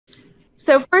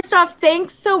So first off,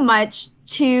 thanks so much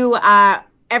to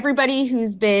everybody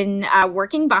who's been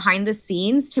working behind the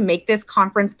scenes to make this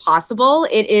conference possible.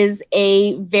 It is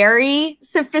a very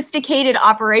sophisticated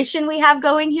operation we have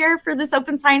going here for this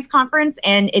Open Science Conference,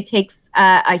 and it takes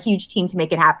a huge team to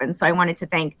make it happen. So I wanted to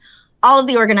thank all of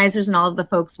the organizers and all of the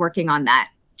folks working on that.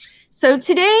 So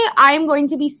today I'm going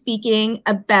to be speaking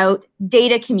about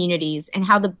data communities and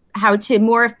how to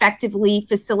more effectively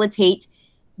facilitate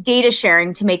data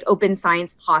sharing to make open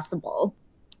science possible.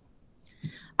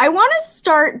 I want to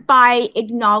start by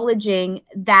acknowledging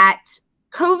that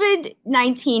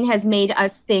COVID-19 has made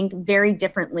us think very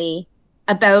differently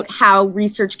about how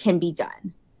research can be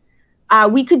done.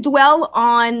 We could dwell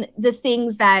on the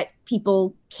things that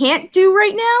people can't do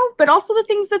right now, but also the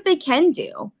things that they can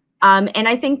do. And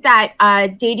I think that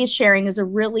data sharing is a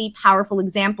really powerful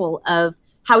example of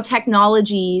how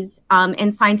technologies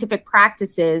and scientific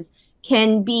practices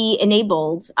can be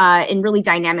enabled in really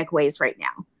dynamic ways right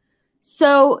now.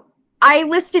 So I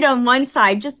listed on one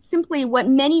side just simply what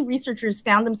many researchers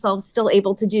found themselves still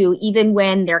able to do, even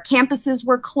when their campuses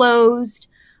were closed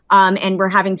and were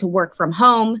having to work from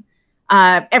home.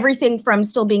 Everything from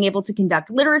still being able to conduct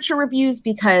literature reviews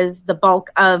because the bulk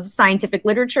of scientific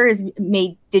literature is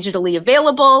made digitally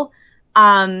available.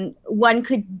 One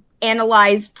could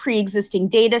analyze pre-existing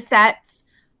data sets,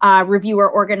 review or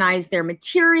organize their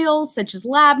materials, such as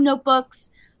lab notebooks.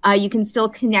 You can still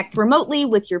connect remotely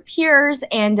with your peers,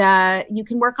 and you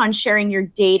can work on sharing your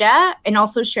data and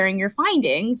also sharing your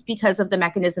findings because of the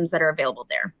mechanisms that are available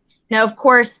there. Now, of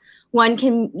course, one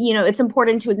can, it's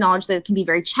important to acknowledge that it can be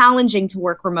very challenging to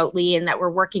work remotely and that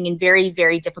we're working in very,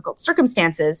 very difficult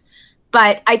circumstances.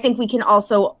 But I think we can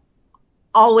also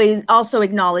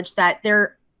acknowledge that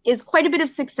there is quite a bit of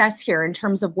success here in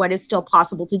terms of what is still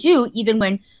possible to do, even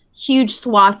when huge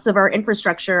swaths of our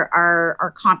infrastructure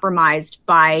are compromised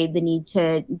by the need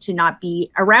to not be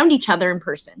around each other in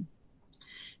person.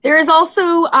 There is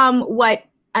also what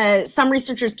some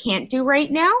researchers can't do right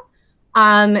now.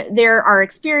 There are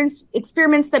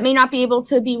experiments that may not be able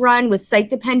to be run with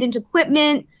site-dependent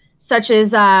equipment, such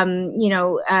as,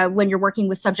 when you're working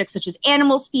with subjects such as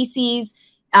animal species.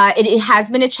 It has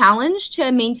been a challenge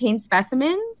to maintain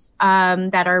specimens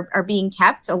that are being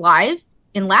kept alive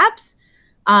in labs.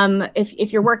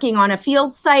 If you're working on a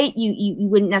field site, you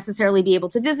wouldn't necessarily be able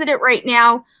to visit it right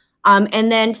now.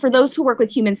 And then for those who work with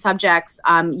human subjects,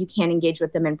 you can't engage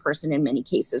with them in person in many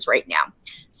cases right now.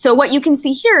 So what you can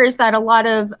see here is that a lot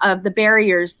of the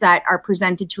barriers that are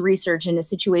presented to research in a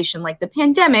situation like the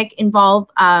pandemic involve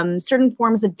certain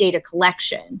forms of data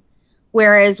collection.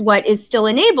 Whereas what is still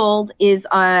enabled is,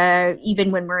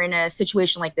 even when we're in a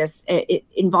situation like this, it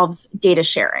involves data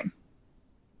sharing.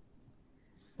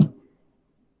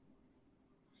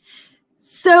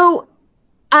 So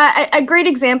a great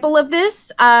example of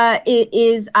this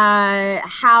is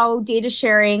how data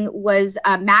sharing was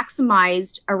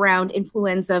maximized around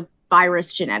influenza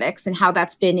virus genetics and how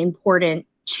that's been important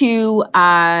to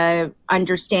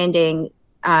understanding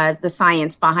the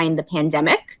science behind the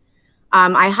pandemic.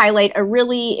 I highlight a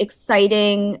really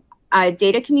exciting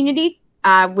data community,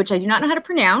 which I do not know how to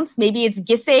pronounce. Maybe it's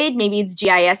GISAID, maybe it's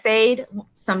GISAID.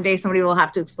 Someday somebody will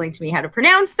have to explain to me how to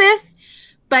pronounce this.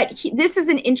 But this is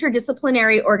an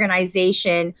interdisciplinary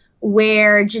organization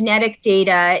where genetic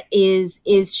data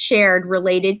is shared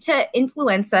related to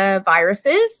influenza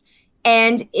viruses,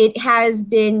 and it has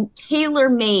been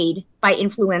tailor-made by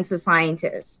influenza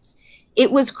scientists.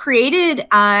 It was created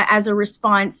as a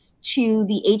response to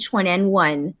the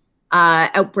H1N1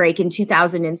 outbreak in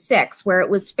 2006, where it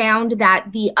was found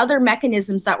that the other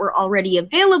mechanisms that were already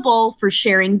available for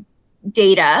sharing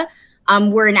data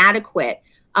were inadequate,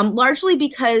 largely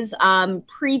because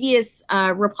previous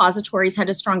repositories had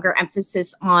a stronger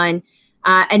emphasis on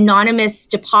anonymous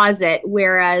deposit,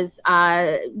 whereas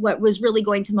what was really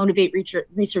going to motivate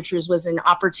researchers was an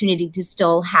opportunity to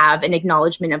still have an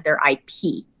acknowledgement of their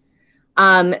IP.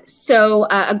 So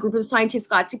a group of scientists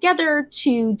got together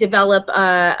to develop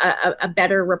a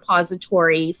better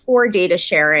repository for data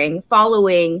sharing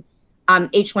following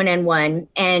H1N1.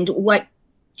 And what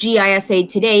GISAID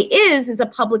today is a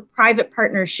public-private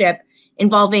partnership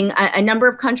involving a number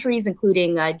of countries,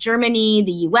 including Germany,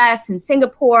 the US, and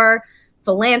Singapore,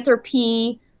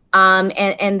 philanthropy,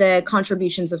 and the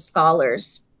contributions of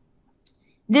scholars.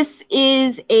 This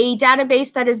is a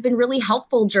database that has been really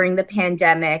helpful during the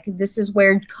pandemic. This is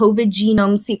where COVID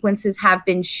genome sequences have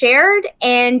been shared,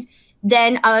 and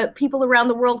then people around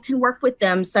the world can work with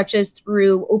them, such as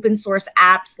through open source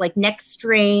apps like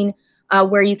NextStrain,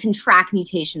 where you can track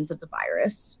mutations of the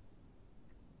virus.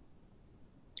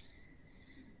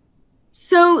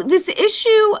 So this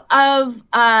issue of,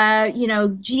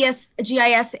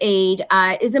 GIS aid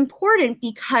is important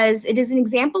because it is an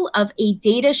example of a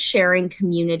data sharing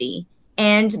community.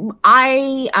 And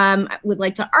I would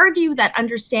like to argue that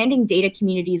understanding data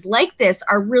communities like this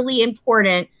are really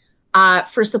important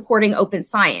for supporting open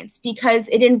science, because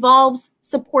it involves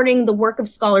supporting the work of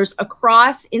scholars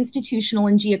across institutional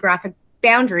and geographic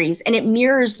boundaries, and it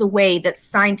mirrors the way that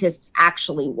scientists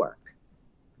actually work.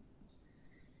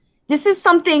 This is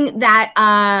something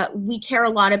that we care a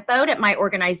lot about at my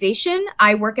organization.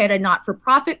 I work at a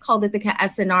not-for-profit called Ithaca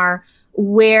SNR,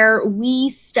 where we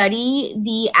study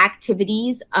the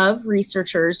activities of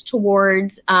researchers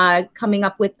towards coming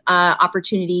up with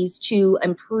opportunities to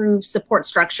improve support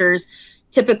structures,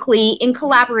 typically in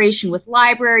collaboration with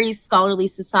libraries, scholarly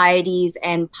societies,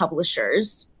 and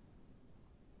publishers.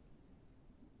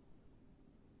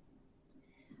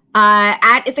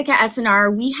 At Ithaca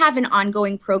SNR, we have an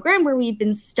ongoing program where we've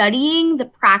been studying the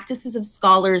practices of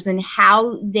scholars and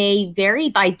how they vary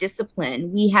by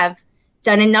discipline. We have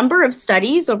done a number of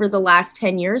studies over the last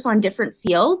 10 years on different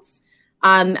fields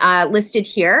listed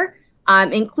here,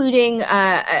 including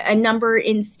a number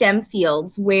in STEM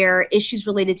fields where issues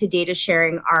related to data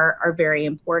sharing are very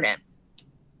important.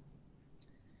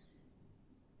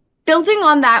 Building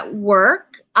on that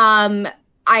work,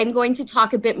 I'm going to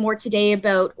talk a bit more today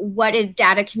about what a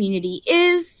data community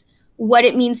is, what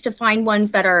it means to find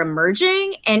ones that are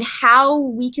emerging, and how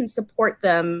we can support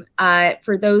them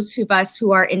for those of us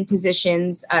who are in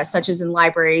positions such as in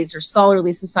libraries or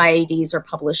scholarly societies or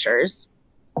publishers.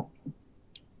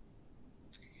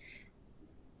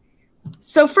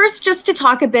 So first, just to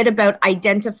talk a bit about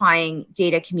identifying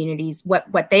data communities,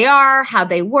 what they are, how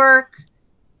they work,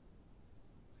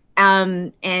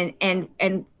 and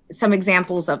some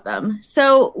examples of them.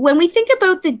 So when we think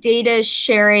about the data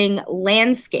sharing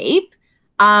landscape,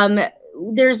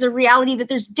 there's a reality that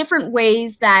there's different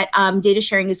ways that data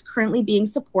sharing is currently being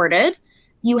supported.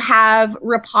 You have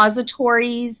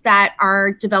repositories that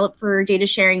are developed for data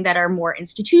sharing that are more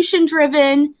institution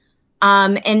driven.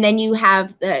 And then you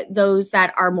have those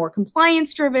that are more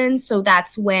compliance driven. So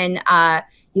that's when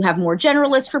you have more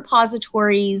generalist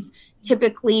repositories,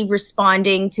 typically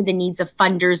responding to the needs of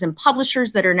funders and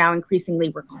publishers that are now increasingly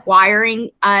requiring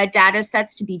data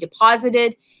sets to be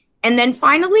deposited. And then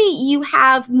finally, you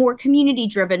have more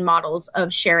community-driven models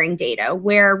of sharing data,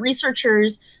 where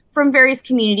researchers from various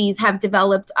communities have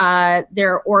developed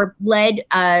or led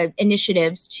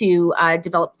initiatives to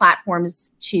develop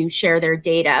platforms to share their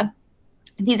data.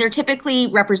 These are typically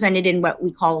represented in what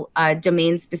we call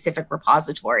domain-specific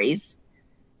repositories.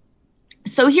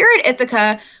 So here at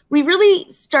Ithaca, we really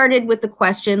started with the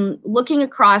question, looking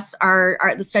across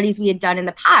the studies we had done in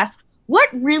the past, what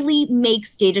really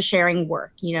makes data sharing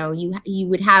work? You know, you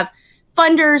would have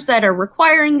funders that are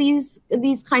requiring these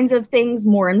kinds of things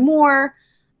more and more.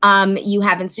 You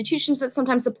have institutions that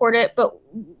sometimes support it, but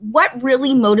what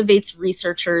really motivates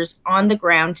researchers on the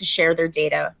ground to share their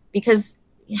data? Because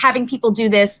having people do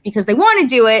this because they want to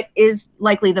do it is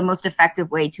likely the most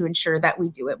effective way to ensure that we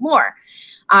do it more.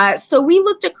 So we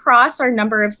looked across our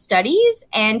number of studies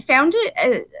and found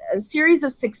a series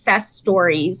of success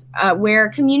stories where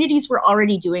communities were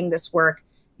already doing this work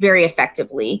very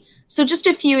effectively. So just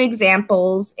a few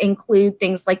examples include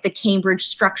things like the Cambridge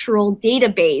Structural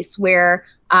Database, where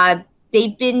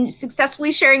they've been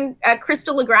successfully sharing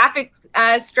crystallographic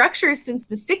structures since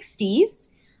the 60s.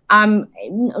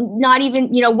 Not even,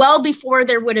 well before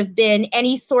there would have been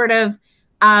any sort of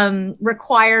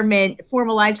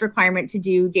formalized requirement to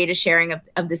do data sharing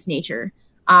of this nature.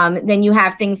 Then you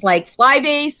have things like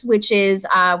Flybase, which is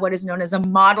what is known as a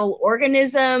model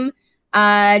organism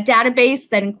database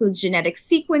that includes genetic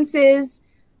sequences.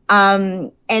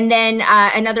 And then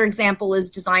another example is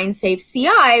Design Safe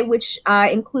CI, which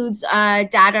includes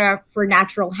data for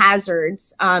natural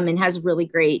hazards and has really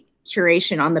great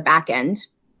curation on the back end.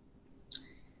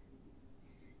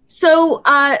 So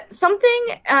something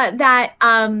that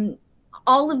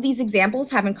all of these examples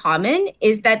have in common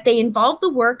is that they involve the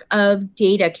work of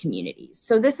data communities.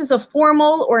 So this is a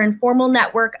formal or informal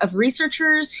network of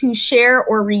researchers who share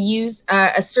or reuse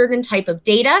a certain type of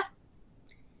data.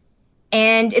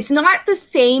 And it's not the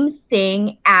same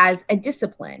thing as a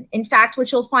discipline. In fact,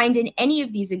 what you'll find in any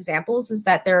of these examples is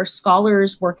that there are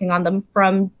scholars working on them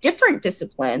from different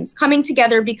disciplines coming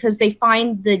together because they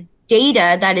find the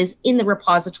data that is in the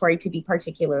repository to be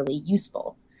particularly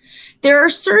useful. There are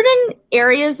certain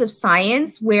areas of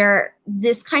science where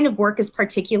this kind of work is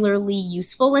particularly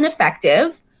useful and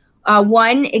effective.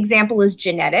 One example is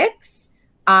genetics.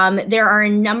 There are a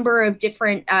number of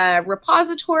different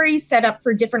repositories set up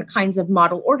for different kinds of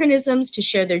model organisms to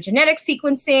share their genetic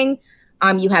sequencing.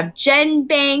 You have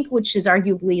GenBank, which is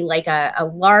arguably like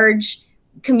a large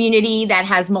community that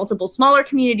has multiple smaller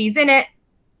communities in it.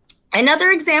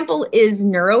 Another example is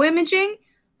neuroimaging.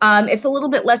 It's a little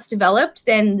bit less developed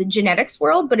than the genetics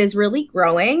world, but is really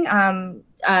growing.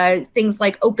 Things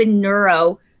like Open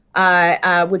Neuro,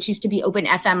 which used to be Open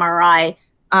fMRI,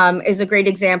 is a great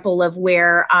example of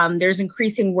where there's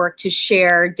increasing work to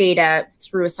share data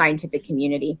through a scientific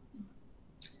community.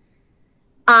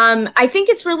 I think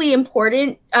it's really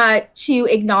important to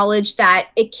acknowledge that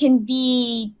it can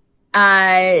be,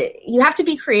 you have to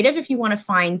be creative if you want to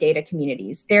find data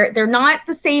communities. They're not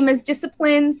the same as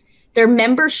disciplines. Their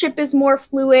membership is more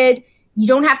fluid. You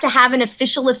don't have to have an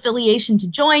official affiliation to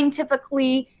join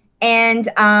typically, and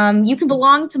you can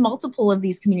belong to multiple of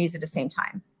these communities at the same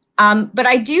time. But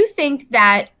I do think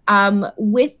that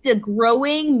with the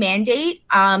growing mandate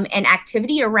and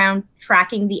activity around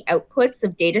tracking the outputs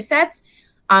of data sets,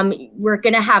 we're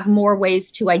going to have more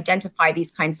ways to identify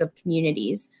these kinds of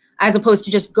communities, as opposed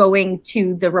to just going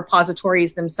to the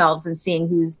repositories themselves and seeing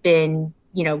who's been,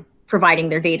 providing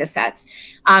their data sets.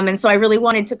 And so I really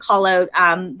wanted to call out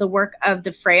the work of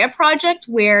the Freya project,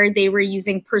 where they were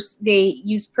using they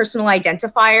used personal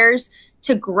identifiers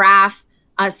to graph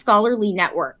scholarly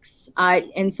networks.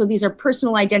 And so these are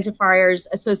personal identifiers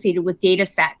associated with data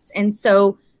sets. And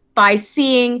so by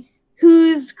seeing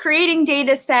who's creating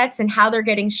data sets and how they're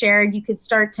getting shared, you could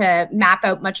start to map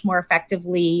out much more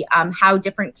effectively how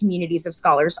different communities of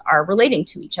scholars are relating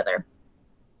to each other.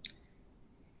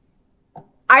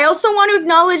 I also want to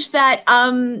acknowledge that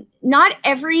not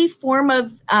every form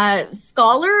of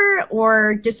scholar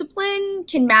or discipline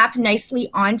can map nicely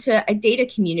onto a data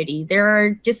community. There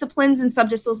are disciplines and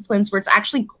subdisciplines where it's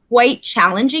actually quite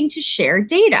challenging to share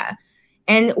data.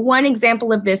 And one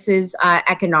example of this is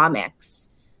economics.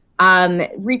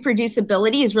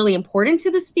 Reproducibility is really important to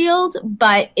this field,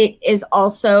 but it is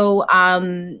also,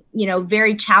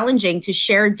 very challenging to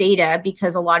share data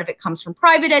because a lot of it comes from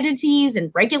private entities and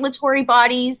regulatory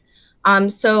bodies.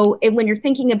 So when you're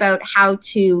thinking about how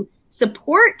to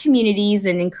support communities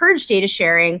and encourage data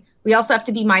sharing, we also have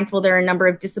to be mindful there are a number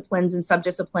of disciplines and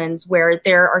subdisciplines where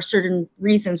there are certain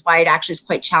reasons why it actually is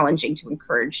quite challenging to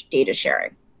encourage data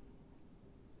sharing.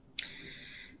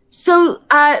 So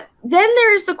then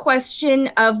there's the question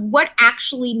of what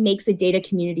actually makes a data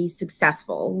community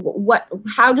successful.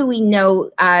 How do we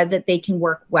know that they can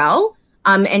work well,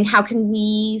 and how can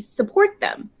we support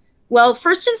them? Well,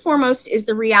 first and foremost is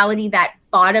the reality that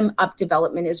bottom-up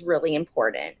development is really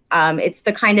important. It's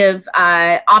the kind of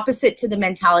opposite to the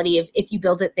mentality of if you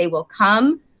build it, they will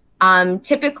come.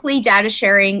 Typically, data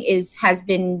sharing has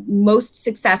been most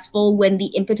successful when the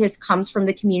impetus comes from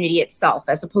the community itself,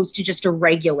 as opposed to just a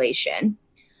regulation.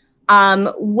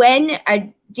 When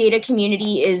a data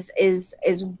community is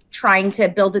trying to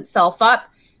build itself up,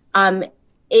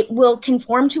 it will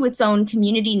conform to its own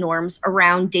community norms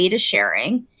around data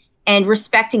sharing, and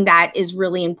respecting that is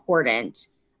really important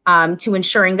to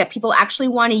ensuring that people actually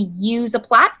want to use a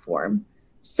platform.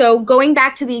 So going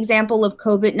back to the example of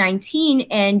COVID-19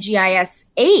 and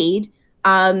GIS aid,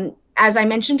 as I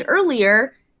mentioned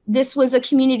earlier, this was a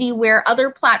community where other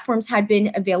platforms had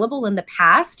been available in the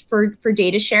past for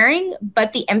data sharing,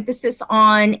 but the emphasis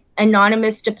on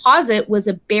anonymous deposit was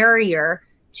a barrier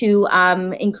to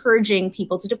encouraging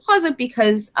people to deposit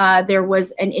because there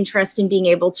was an interest in being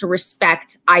able to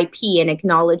respect IP and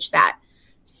acknowledge that.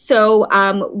 So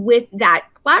with that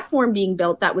platform being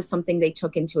built, that was something they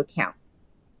took into account.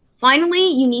 Finally,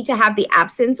 you need to have the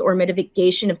absence or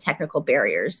mitigation of technical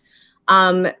barriers.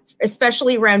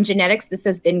 Especially around genetics, this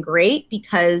has been great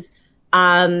because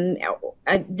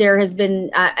there has been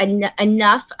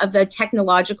enough of a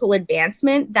technological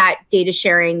advancement that data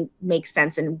sharing makes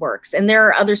sense and works. And there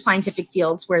are other scientific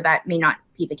fields where that may not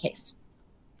be the case.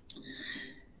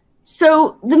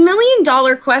 So the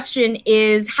million-dollar question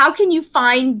is, how can you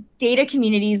find data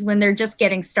communities when they're just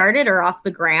getting started or off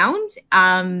the ground?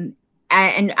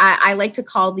 And I like to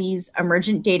call these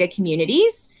emergent data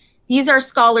communities. These are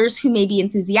scholars who may be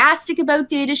enthusiastic about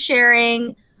data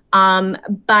sharing,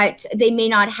 but they may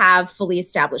not have fully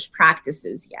established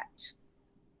practices yet.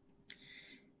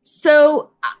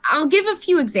 So I'll give a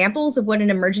few examples of what an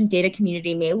emergent data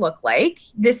community may look like.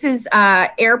 This is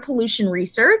air pollution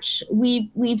research.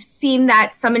 We've seen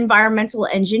that some environmental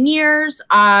engineers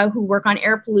who work on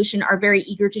air pollution are very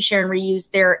eager to share and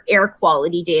reuse their air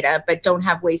quality data, but don't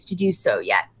have ways to do so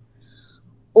yet.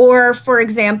 Or, for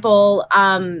example,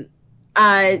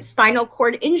 spinal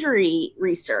cord injury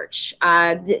research.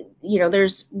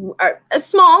 There's a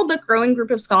small but growing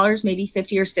group of scholars, maybe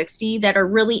 50 or 60, that are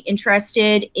really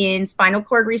interested in spinal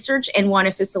cord research and want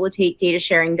to facilitate data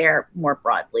sharing there more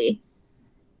broadly.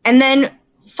 And then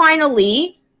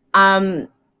finally,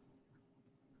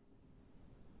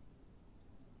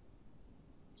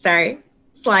 sorry,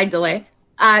 slide delay.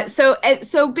 So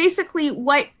basically,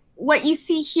 what you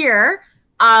see here,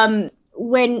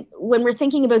 when we're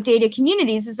thinking about data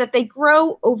communities, is that they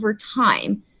grow over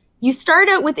time. You start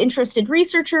out with interested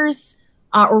researchers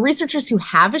or researchers who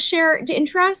have a shared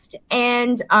interest,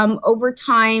 and over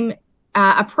time,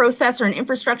 a process or an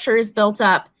infrastructure is built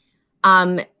up.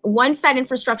 Once that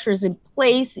infrastructure is in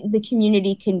place, the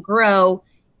community can grow,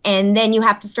 and then you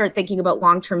have to start thinking about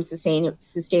long-term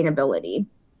sustainability.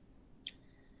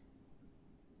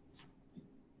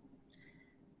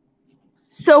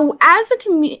 So as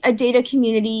a data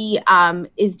community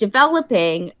is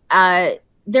developing,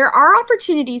 there are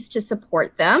opportunities to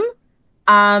support them.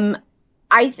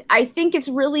 I think it's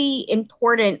really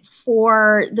important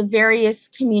for the various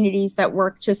communities that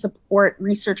work to support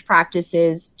research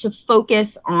practices to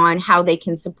focus on how they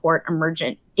can support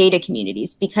emergent data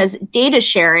communities, because data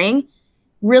sharing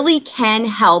really can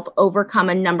help overcome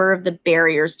a number of the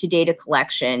barriers to data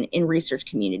collection in research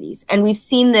communities. And we've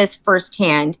seen this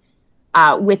firsthand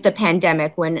with the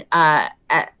pandemic, when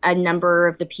a number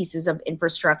of the pieces of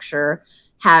infrastructure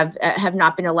have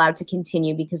not been allowed to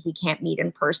continue because we can't meet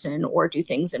in person or do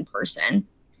things in person.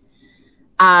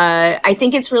 I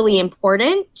think it's really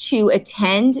important to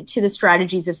attend to the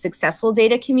strategies of successful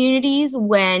data communities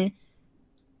when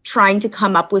trying to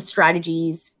come up with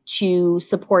strategies to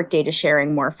support data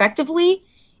sharing more effectively.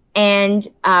 And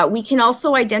we can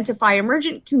also identify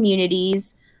emergent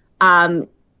communities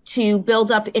to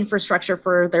build up infrastructure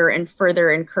further and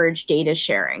further encourage data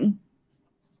sharing.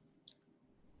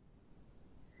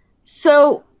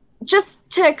 So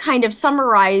just to kind of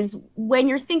summarize, when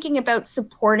you're thinking about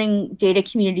supporting data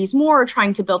communities more or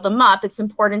trying to build them up, it's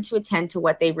important to attend to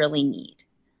what they really need.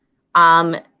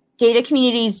 Data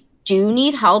communities do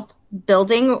need help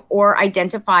building or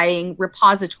identifying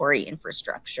repository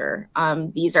infrastructure.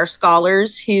 These are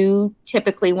scholars who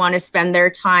typically want to spend their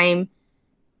time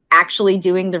actually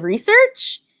doing the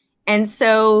research. And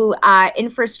so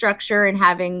infrastructure and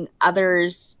having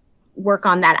others work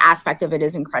on that aspect of it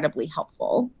is incredibly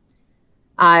helpful.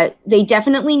 They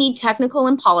definitely need technical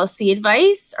and policy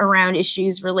advice around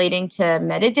issues relating to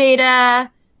metadata,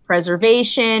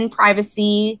 preservation,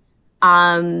 privacy.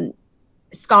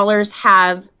 Scholars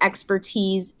have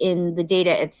expertise in the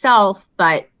data itself,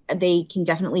 but they can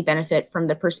definitely benefit from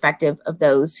the perspective of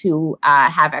those who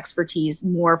have expertise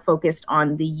more focused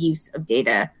on the use of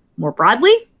data more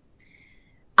broadly.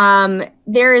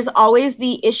 There is always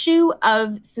the issue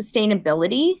of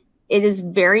sustainability. It is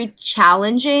very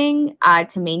challenging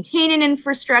to maintain an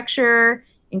infrastructure,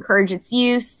 encourage its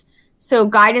use. So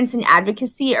guidance and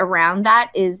advocacy around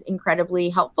that is incredibly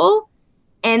helpful.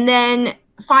 And then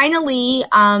finally,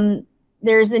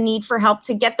 there's a need for help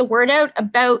to get the word out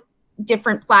about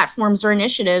different platforms or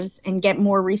initiatives and get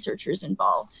more researchers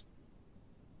involved.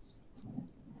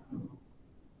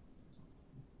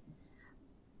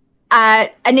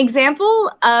 An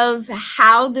example of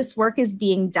how this work is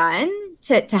being done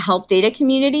to help data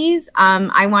communities,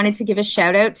 I wanted to give a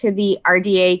shout out to the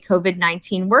RDA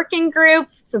COVID-19 Working Group.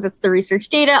 So that's the Research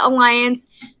Data Alliance.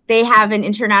 They have an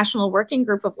international working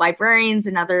group of librarians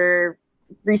and other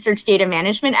research data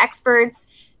management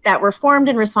experts that were formed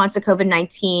in response to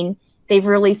COVID-19. They've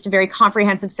released a very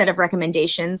comprehensive set of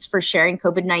recommendations for sharing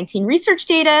COVID-19 research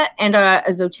data and a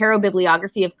Zotero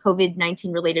bibliography of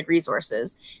COVID-19 related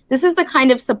resources. This is the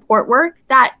kind of support work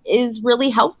that is really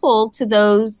helpful to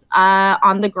those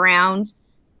on the ground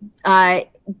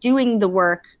doing the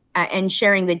work and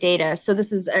sharing the data. So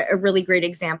this is a really great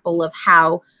example of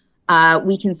how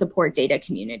we can support data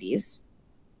communities.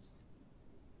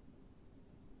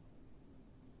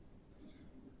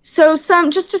 So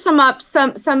just to sum up,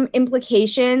 some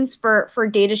implications for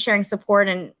data sharing support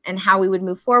and how we would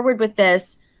move forward with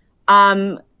this.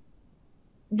 The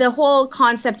whole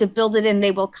concept of build it and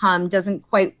they will come doesn't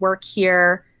quite work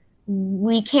here.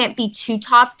 We can't be too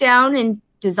top down in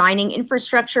designing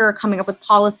infrastructure or coming up with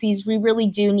policies. We really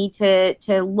do need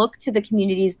to look to the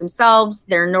communities themselves,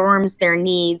 their norms, their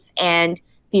needs, and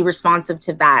be responsive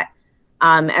to that,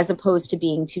 as opposed to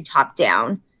being too top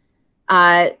down.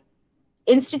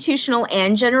 Institutional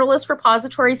and generalist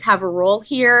repositories have a role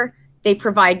here. They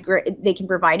can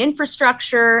provide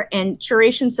infrastructure, and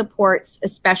curation supports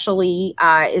especially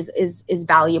is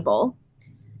valuable.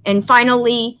 And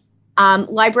finally,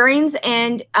 Librarians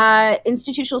and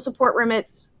institutional support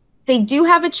remits, they do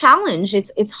have a challenge.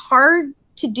 It's hard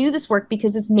to do this work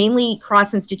because it's mainly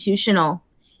cross-institutional.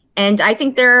 And I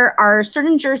think there are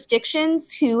certain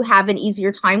jurisdictions who have an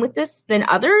easier time with this than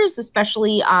others,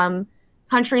 especially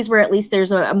countries where at least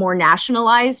there's a more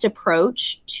nationalized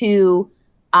approach to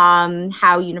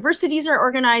how universities are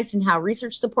organized and how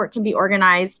research support can be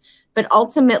organized. But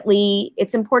ultimately,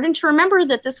 it's important to remember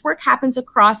that this work happens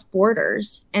across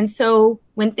borders. And so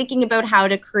when thinking about how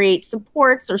to create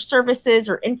supports or services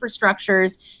or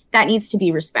infrastructures, that needs to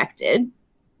be respected.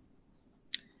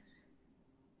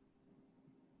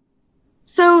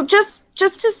 So just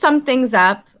to sum things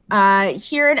up,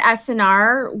 here at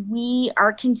SNR, we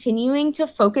are continuing to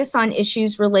focus on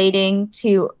issues relating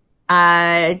to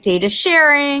data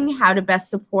sharing, how to best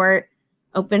support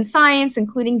open science,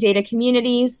 including data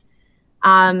communities,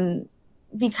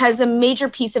 because a major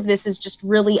piece of this is just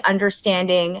really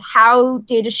understanding how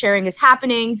data sharing is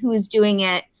happening, who is doing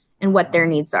it, and what their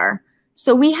needs are.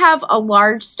 So we have a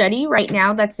large study right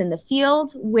now that's in the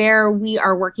field where we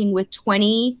are working with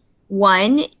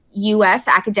 21 US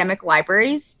academic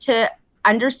libraries to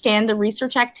understand the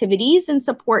research activities and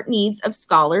support needs of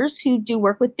scholars who do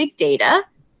work with big data.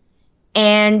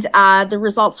 And the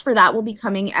results for that will be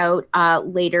coming out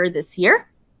later this year.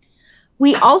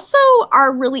 We also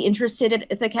are really interested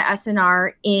at Ithaca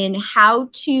SNR in how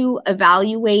to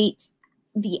evaluate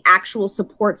the actual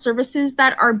support services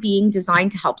that are being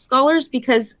designed to help scholars,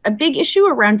 because a big issue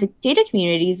around data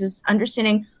communities is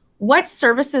understanding what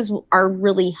services are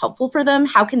really helpful for them,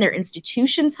 how can their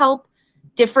institutions help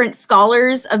different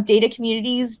scholars of data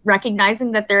communities,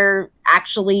 recognizing that they're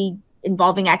actually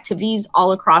involving activities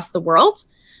all across the world.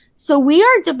 So we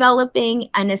are developing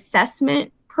an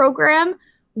assessment program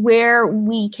where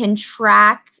we can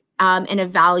track and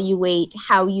evaluate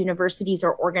how universities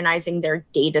are organizing their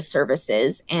data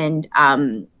services and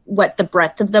what the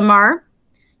breadth of them are.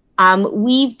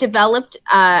 We've developed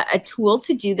a tool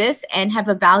to do this and have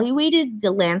evaluated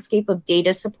the landscape of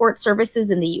data support services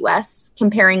in the US,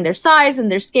 comparing their size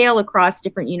and their scale across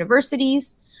different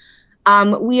universities.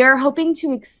 We are hoping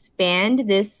to expand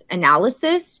this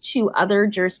analysis to other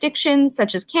jurisdictions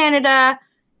such as Canada,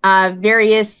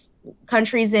 various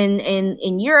countries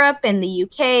in Europe and the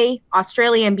UK,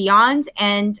 Australia, and beyond.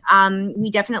 And we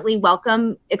definitely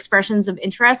welcome expressions of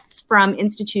interests from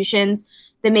institutions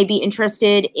that may be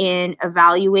interested in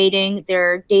evaluating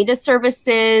their data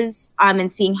services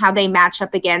and seeing how they match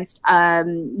up against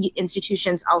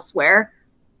institutions elsewhere.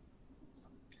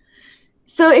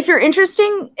 So if you're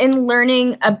interested in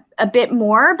learning a bit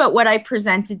more about what I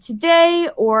presented today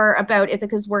or about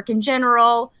Ithaca's work in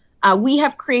general, we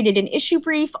have created an issue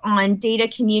brief on data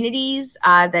communities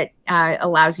that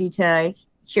allows you to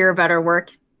hear about our work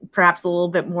perhaps a little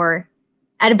bit more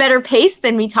at a better pace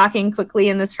than me talking quickly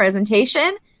in this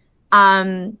presentation.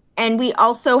 And we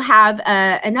also have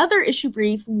another issue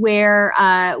brief where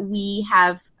we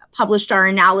have published our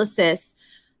analysis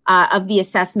of the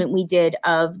assessment we did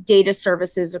of data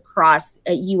services across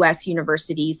US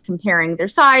universities, comparing their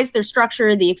size, their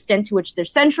structure, the extent to which they're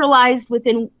centralized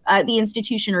within the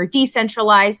institution or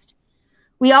decentralized.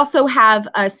 We also have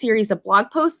a series of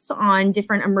blog posts on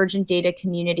different emergent data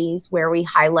communities where we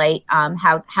highlight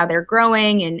how they're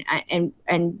growing and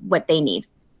what they need.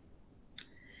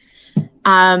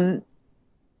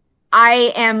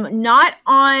 I am not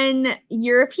on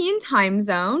European time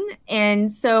zone,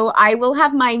 and so I will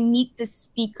have my Meet the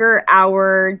Speaker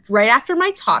hour right after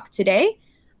my talk today.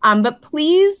 But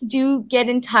please do get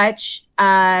in touch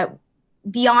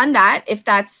beyond that if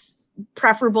that's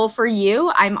preferable for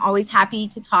you. I'm always happy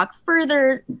to talk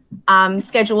further,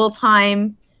 schedule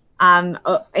time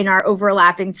in our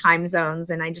overlapping time zones.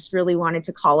 And I just really wanted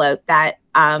to call out that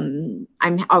I'm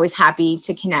always happy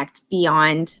to connect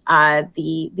beyond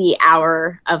the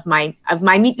hour of my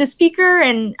Meet the Speaker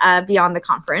and beyond the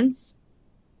conference.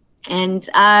 And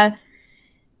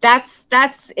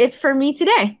that's it for me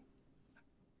today.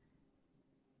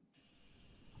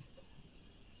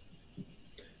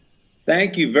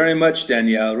 Thank you very much,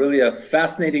 Danielle. Really a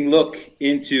fascinating look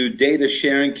into data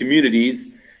sharing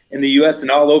communities in the US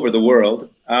and all over the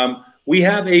world. We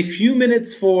have a few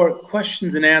minutes for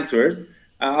questions and answers.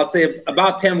 I'll say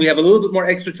about 10. We have a little bit more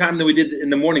extra time than we did in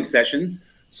the morning sessions.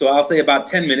 So I'll say about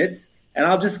 10 minutes. And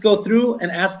I'll just go through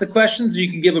and ask the questions. You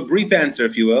can give a brief answer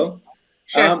if you will.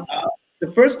 Sure. The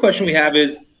first question we have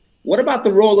is, what about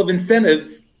the role of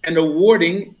incentives and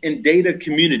awarding in data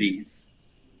communities?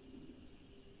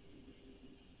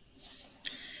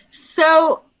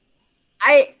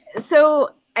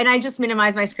 And I just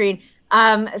minimized my screen.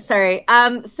 Sorry.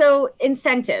 So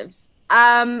incentives.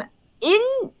 In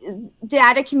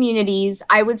data communities,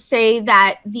 I would say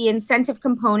that the incentive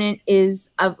component is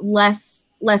of less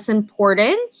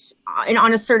important and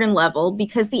on a certain level,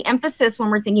 because the emphasis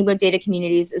when we're thinking about data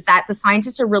communities is that the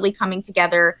scientists are really coming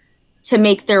together to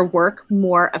make their work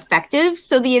more effective.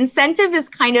 So the incentive is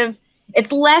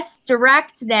it's less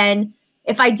direct than,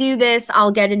 if I do this,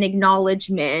 I'll get an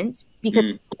acknowledgement because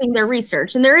I'm helping their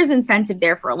research. And there is incentive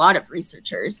there for a lot of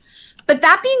researchers. But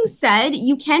that being said,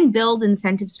 you can build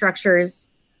incentive structures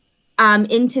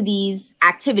into these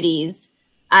activities.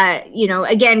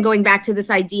 Again, going back to this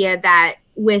idea that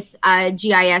with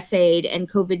GIS aid and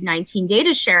COVID-19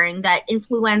 data sharing, that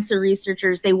influencer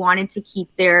researchers, they wanted to keep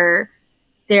they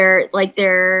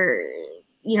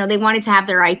wanted to have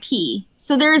their IP.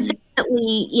 So there's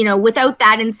definitely, without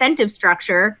that incentive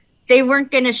structure, they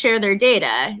weren't going to share their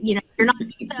data. They're not.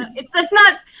 It's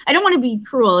not. I don't want to be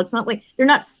cruel. It's not like they're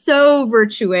not so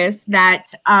virtuous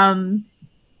that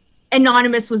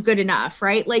anonymous was good enough,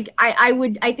 right? Like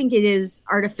I think it is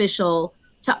artificial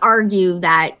to argue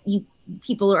that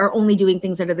people are only doing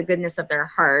things out of the goodness of their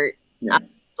heart. Yeah.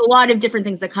 There's a lot of different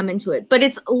things that come into it, but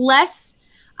it's less.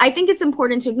 I think it's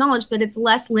important to acknowledge that it's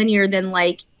less linear than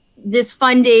like this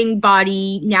funding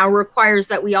body now requires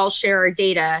that we all share our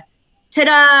data.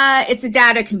 Ta-da, it's a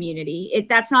data community.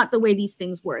 That's not the way these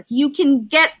things work. You can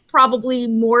get probably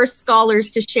more scholars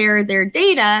to share their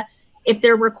data if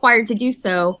they're required to do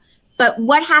so. But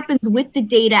what happens with the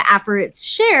data after it's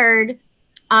shared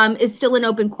is still an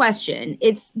open question.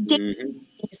 It's data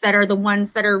that are the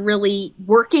ones that are really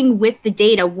working with the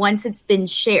data once it's been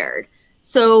shared.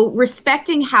 So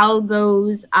respecting how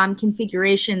those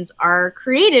configurations are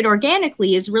created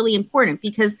organically is really important,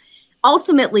 because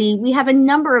ultimately, we have a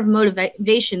number of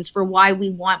motivations for why we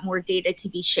want more data to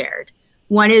be shared.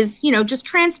 One is, just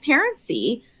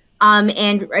transparency.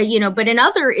 But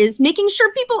another is making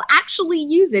sure people actually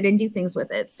use it and do things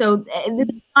with it. So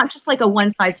it's not just like a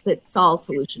one-size-fits-all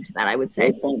solution to that, I would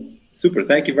say. Super.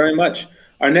 Thank you very much.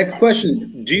 Our next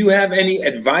question, do you have any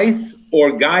advice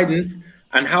or guidance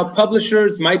on how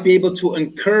publishers might be able to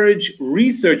encourage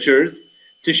researchers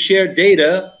to share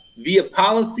data via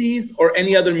policies or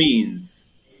any other means?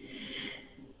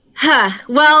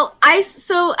 Well,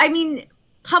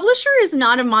 publisher is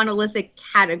not a monolithic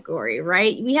category,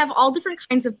 right? We have all different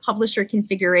kinds of publisher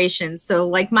configurations. So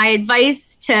like my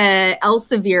advice to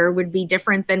Elsevier would be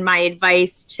different than my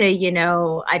advice to,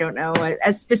 I don't know,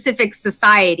 a specific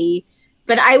society.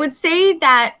 But I would say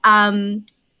that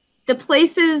the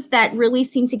places that really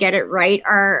seem to get it right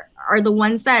are the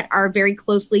ones that are very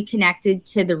closely connected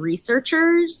to the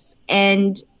researchers.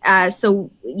 And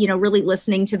so, really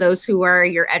listening to those who are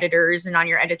your editors and on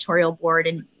your editorial board,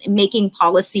 and making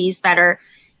policies that are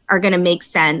going to make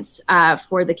sense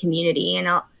for the community. And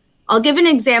I'll give an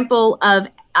example of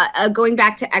going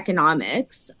back to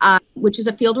economics, which is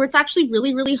a field where it's actually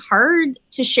really, really hard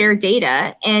to share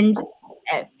data. And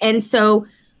so,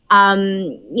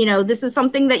 this is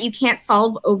something that you can't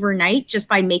solve overnight just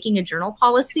by making a journal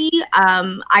policy.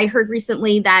 I heard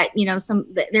recently that,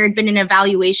 there had been an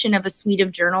evaluation of a suite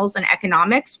of journals in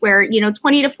economics where,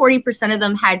 20 to 40% of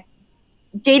them had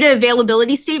data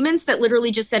availability statements that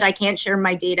literally just said, I can't share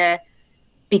my data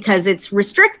because it's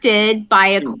restricted by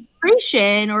a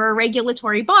corporation or a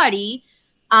regulatory body.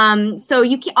 So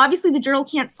obviously the journal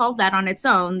can't solve that on its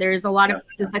own. There's a lot of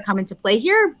pieces that come into play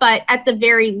here, but at the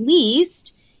very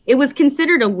least, it was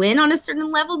considered a win on a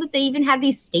certain level that they even had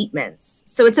these statements.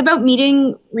 So it's about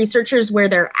meeting researchers where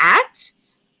they're at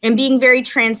and being very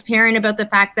transparent about the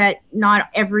fact that not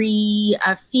every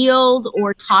field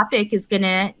or topic is going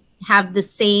to have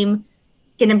going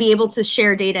to be able to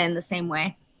share data in the same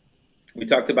way. We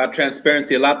talked about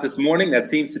transparency a lot this morning. That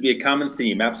seems to be a common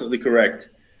theme. Absolutely correct.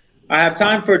 I have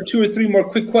time for 2 or 3 more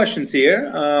quick questions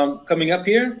here coming up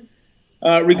here.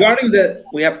 Regarding the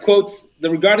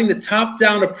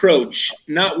top-down approach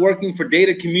not working for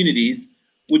data communities,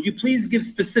 would you please give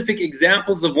specific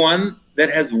examples of one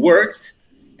that has worked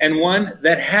and one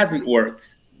that hasn't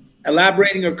worked,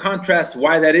 elaborating or contrast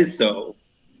why that is so?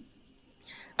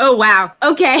 Oh, wow.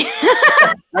 Okay.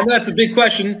 I know that's a big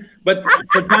question, but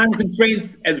for time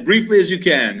constraints, as briefly as you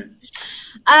can.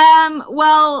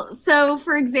 Well, so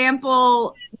for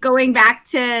example, going back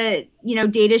to,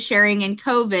 data sharing and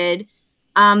COVID,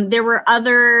 there were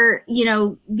other,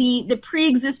 the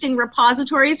pre-existing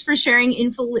repositories for sharing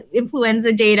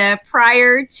influenza data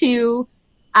prior to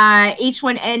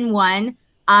H1N1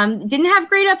 didn't have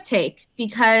great uptake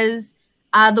because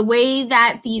the way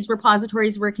that these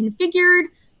repositories were configured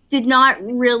did not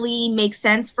really make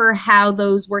sense for how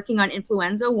those working on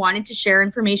influenza wanted to share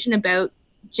information about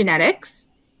genetics.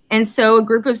 And so a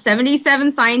group of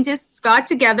 77 scientists got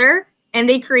together and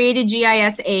they created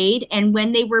GIS Aid. And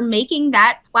when they were making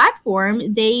that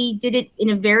platform, they did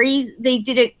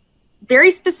it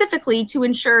very specifically to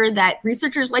ensure that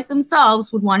researchers like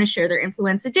themselves would want to share their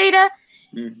influenza data.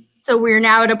 So we're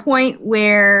now at a point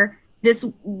where this,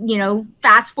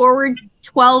 fast forward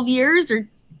 12 years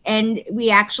and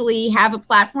we actually have a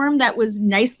platform that was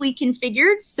nicely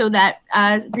configured so that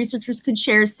researchers could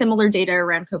share similar data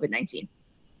around COVID-19.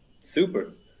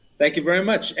 Super. Thank you very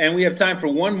much. And we have time for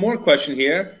one more question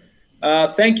here.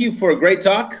 Thank you for a great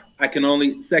talk. I can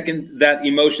only second that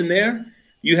emotion there.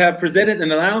 You have presented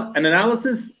an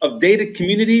analysis of data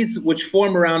communities which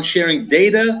form around sharing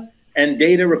data and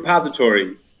data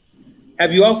repositories.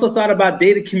 Have you also thought about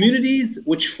data communities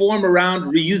which form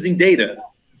around reusing data?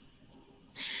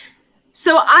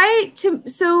 So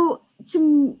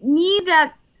to me,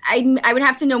 that I would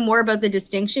have to know more about the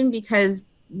distinction, because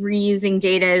reusing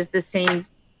data is the same,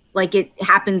 like it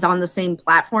happens on the same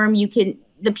platform.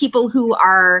 The people who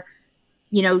are,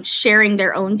 sharing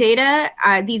their own data,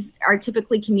 these are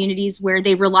typically communities where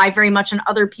they rely very much on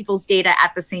other people's data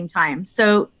at the same time.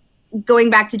 So going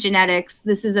back to genetics,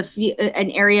 this is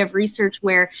an area of research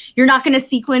where you're not going to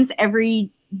sequence every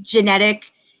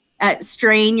genetic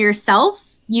strain yourself.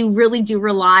 You really do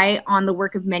rely on the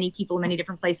work of many people in many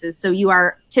different places. So you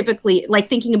are typically, like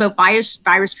thinking about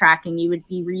virus tracking, you would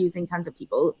be reusing tons of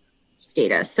people's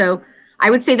data. So I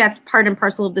would say that's part and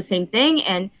parcel of the same thing.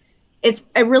 And it's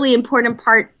a really important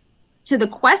part to the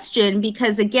question,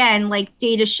 because again, like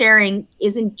data sharing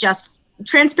isn't just,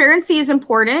 transparency is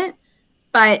important,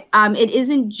 but it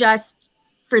isn't just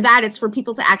for that, it's for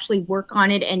people to actually work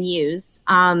on it and use.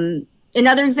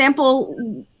 Another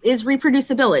example is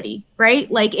reproducibility, right?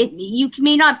 Like you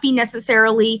may not be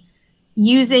necessarily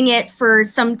using it for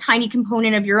some tiny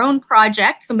component of your own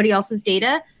project, somebody else's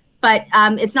data, but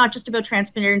it's not just about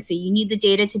transparency. You need the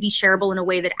data to be shareable in a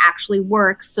way that actually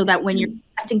works, so that when you're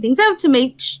testing things out to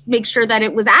make sure that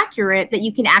it was accurate, that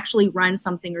you can actually run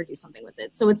something or do something with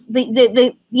it. So it's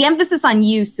the emphasis on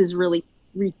use is really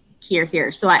key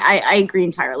here. So I agree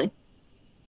entirely.